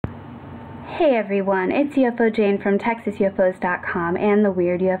Hey everyone, it's UFO Jane from TexasUFOs.com and the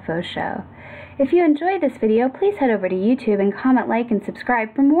Weird UFO Show. If you enjoyed this video, please head over to YouTube and comment, like, and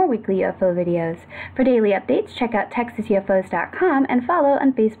subscribe for more weekly UFO videos. For daily updates, check out TexasUFOs.com and follow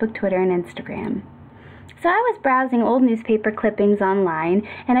on Facebook, Twitter, and Instagram. So I was browsing old newspaper clippings online,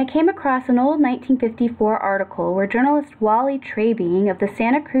 and I came across an old 1954 article where journalist Wally Trabeing of the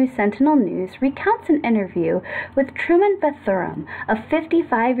Santa Cruz Sentinel-News recounts an interview with Truman Bethurum, a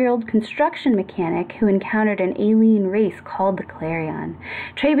 55-year-old construction mechanic who encountered an alien race called the Clarion.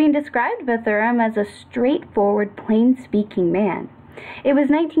 Trabeing described Bethurum as a straightforward, plain-speaking man. It was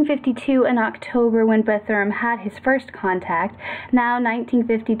 1952 in October when Bethurum had his first contact. Now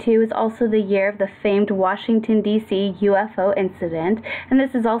 1952 is also the year of the famed Washington, D.C. UFO incident, and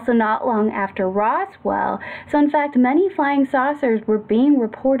this is also not long after Roswell, so in fact many flying saucers were being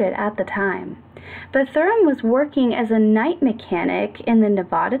reported at the time. Bethurum was working as a night mechanic in the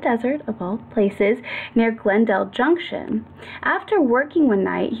Nevada desert, of all places, near Glendale Junction. After working one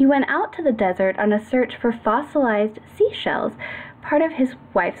night, he went out to the desert on a search for fossilized seashells, part of his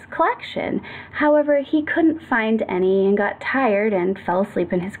wife's collection. However, he couldn't find any and got tired and fell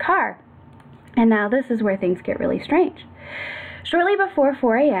asleep in his car. And now this is where things get really strange. Shortly before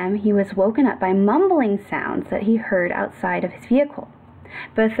 4 a.m., he was woken up by mumbling sounds that he heard outside of his vehicle.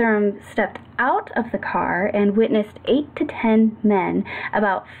 Bethurum stepped out of the car and witnessed 8 to 10 men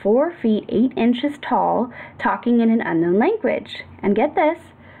about 4 feet 8 inches tall talking in an unknown language. And get this,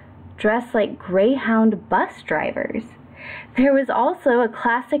 dressed like Greyhound bus drivers. There was also a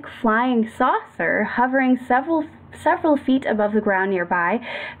classic flying saucer hovering several feet above the ground nearby.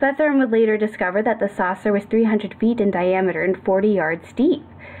 Bethurum would later discover that the saucer was 300 feet in diameter and 40 yards deep.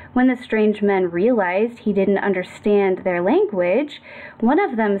 When the strange men realized he didn't understand their language, one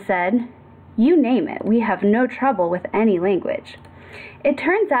of them said, "You name it, we have no trouble with any language." It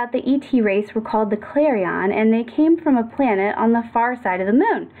turns out the ET race were called the Clarion, and they came from a planet on the far side of the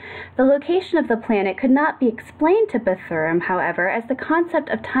moon. The location of the planet could not be explained to Bethurum, however, as the concept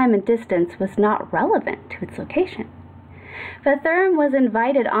of time and distance was not relevant to its location. Bethurum was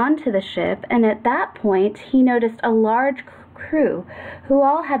invited onto the ship, and at that point he noticed a large crew who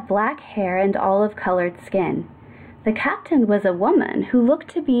all had black hair and olive-colored skin. The captain was a woman who looked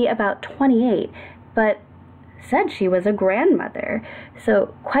to be about 28, but said she was a grandmother,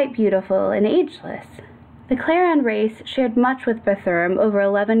 so quite beautiful and ageless. The Clarion race shared much with Bethurum, over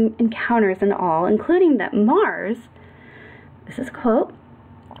 11 encounters in all, including that Mars, this is a quote,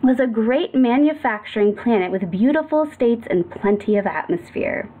 was a great manufacturing planet with beautiful states and plenty of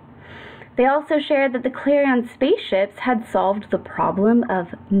atmosphere. They also shared that the Clarion spaceships had solved the problem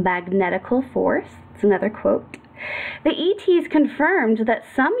of magnetical force. It's another quote. The ETs confirmed that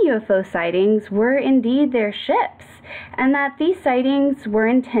some UFO sightings were indeed their ships, and that these sightings were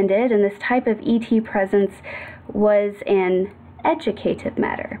intended, and this type of ET presence was an educative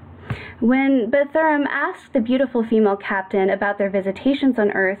matter. When Bethurum asked the beautiful female captain about their visitations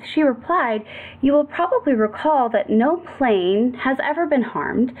on Earth, she replied, "You will probably recall that no plane has ever been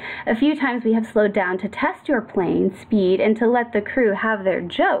harmed. A few times we have slowed down to test your plane's speed and to let the crew have their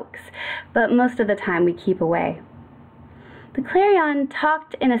jokes, but most of the time we keep away." The Clarion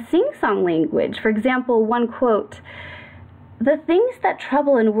talked in a sing-song language. For example, one quote, "The things that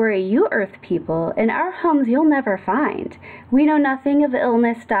trouble and worry you Earth people, in our homes you'll never find. We know nothing of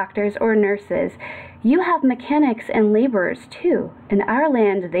illness, doctors, or nurses. You have mechanics and laborers too. In our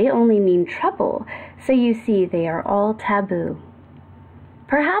land they only mean trouble, so you see they are all taboo."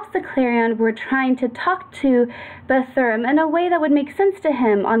 Perhaps the Clarion were trying to talk to Bethurum in a way that would make sense to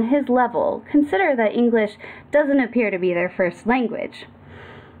him on his level. Consider that English doesn't appear to be their first language.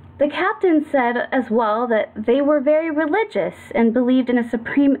 The captain said as well that they were very religious and believed in a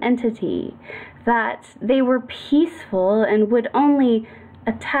supreme entity, that they were peaceful and would only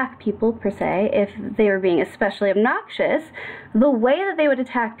attack people, per se, if they were being especially obnoxious. The way that they would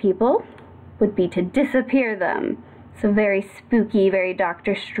attack people would be to disappear them. So very spooky, very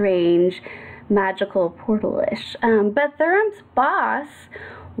Doctor Strange, magical, portal-ish. Bethurum's boss,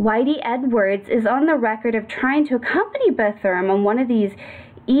 Whitey Edwards, is on the record of trying to accompany Bethurum on one of these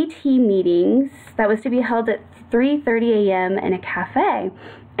ET meetings that was to be held at 3:30 a.m. in a cafe.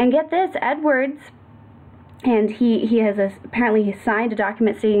 And get this, Edwards, and he has apparently he signed a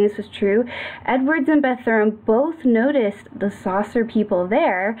document stating this was true. Edwards and Bethurum both noticed the saucer people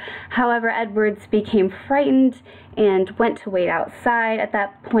there. However, Edwards became frightened and went to wait outside. At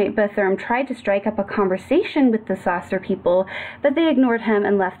that point, Bethurum tried to strike up a conversation with the saucer people, but they ignored him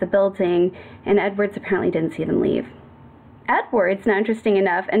and left the building, and Edwards apparently didn't see them leave. Edwards, now interesting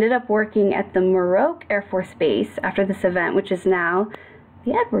enough, ended up working at the Muroc Air Force Base after this event, which is now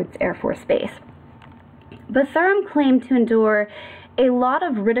the Edwards Air Force Base. Bethurum claimed to endure a lot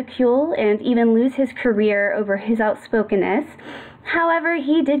of ridicule and even lose his career over his outspokenness. However,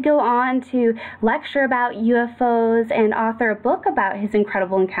 he did go on to lecture about UFOs and author a book about his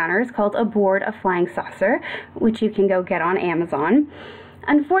incredible encounters called Aboard a Flying Saucer, which you can go get on Amazon.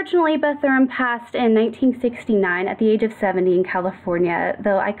 Unfortunately, Bethurum passed in 1969 at the age of 70 in California,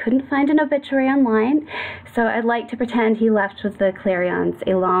 though I couldn't find an obituary online, so I'd like to pretend he left with the Clarions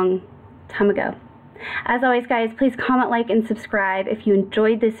a long time ago. As always, guys, please comment, like, and subscribe if you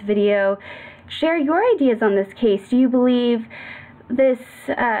enjoyed this video. Share your ideas on this case. Do you believe this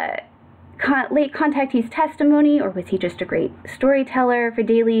late contactee's testimony, or was he just a great storyteller? For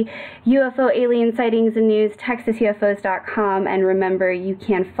daily UFO alien sightings and news, TexasUFOs.com, and remember, you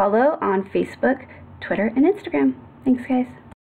can follow on Facebook, Twitter, and Instagram. Thanks, guys.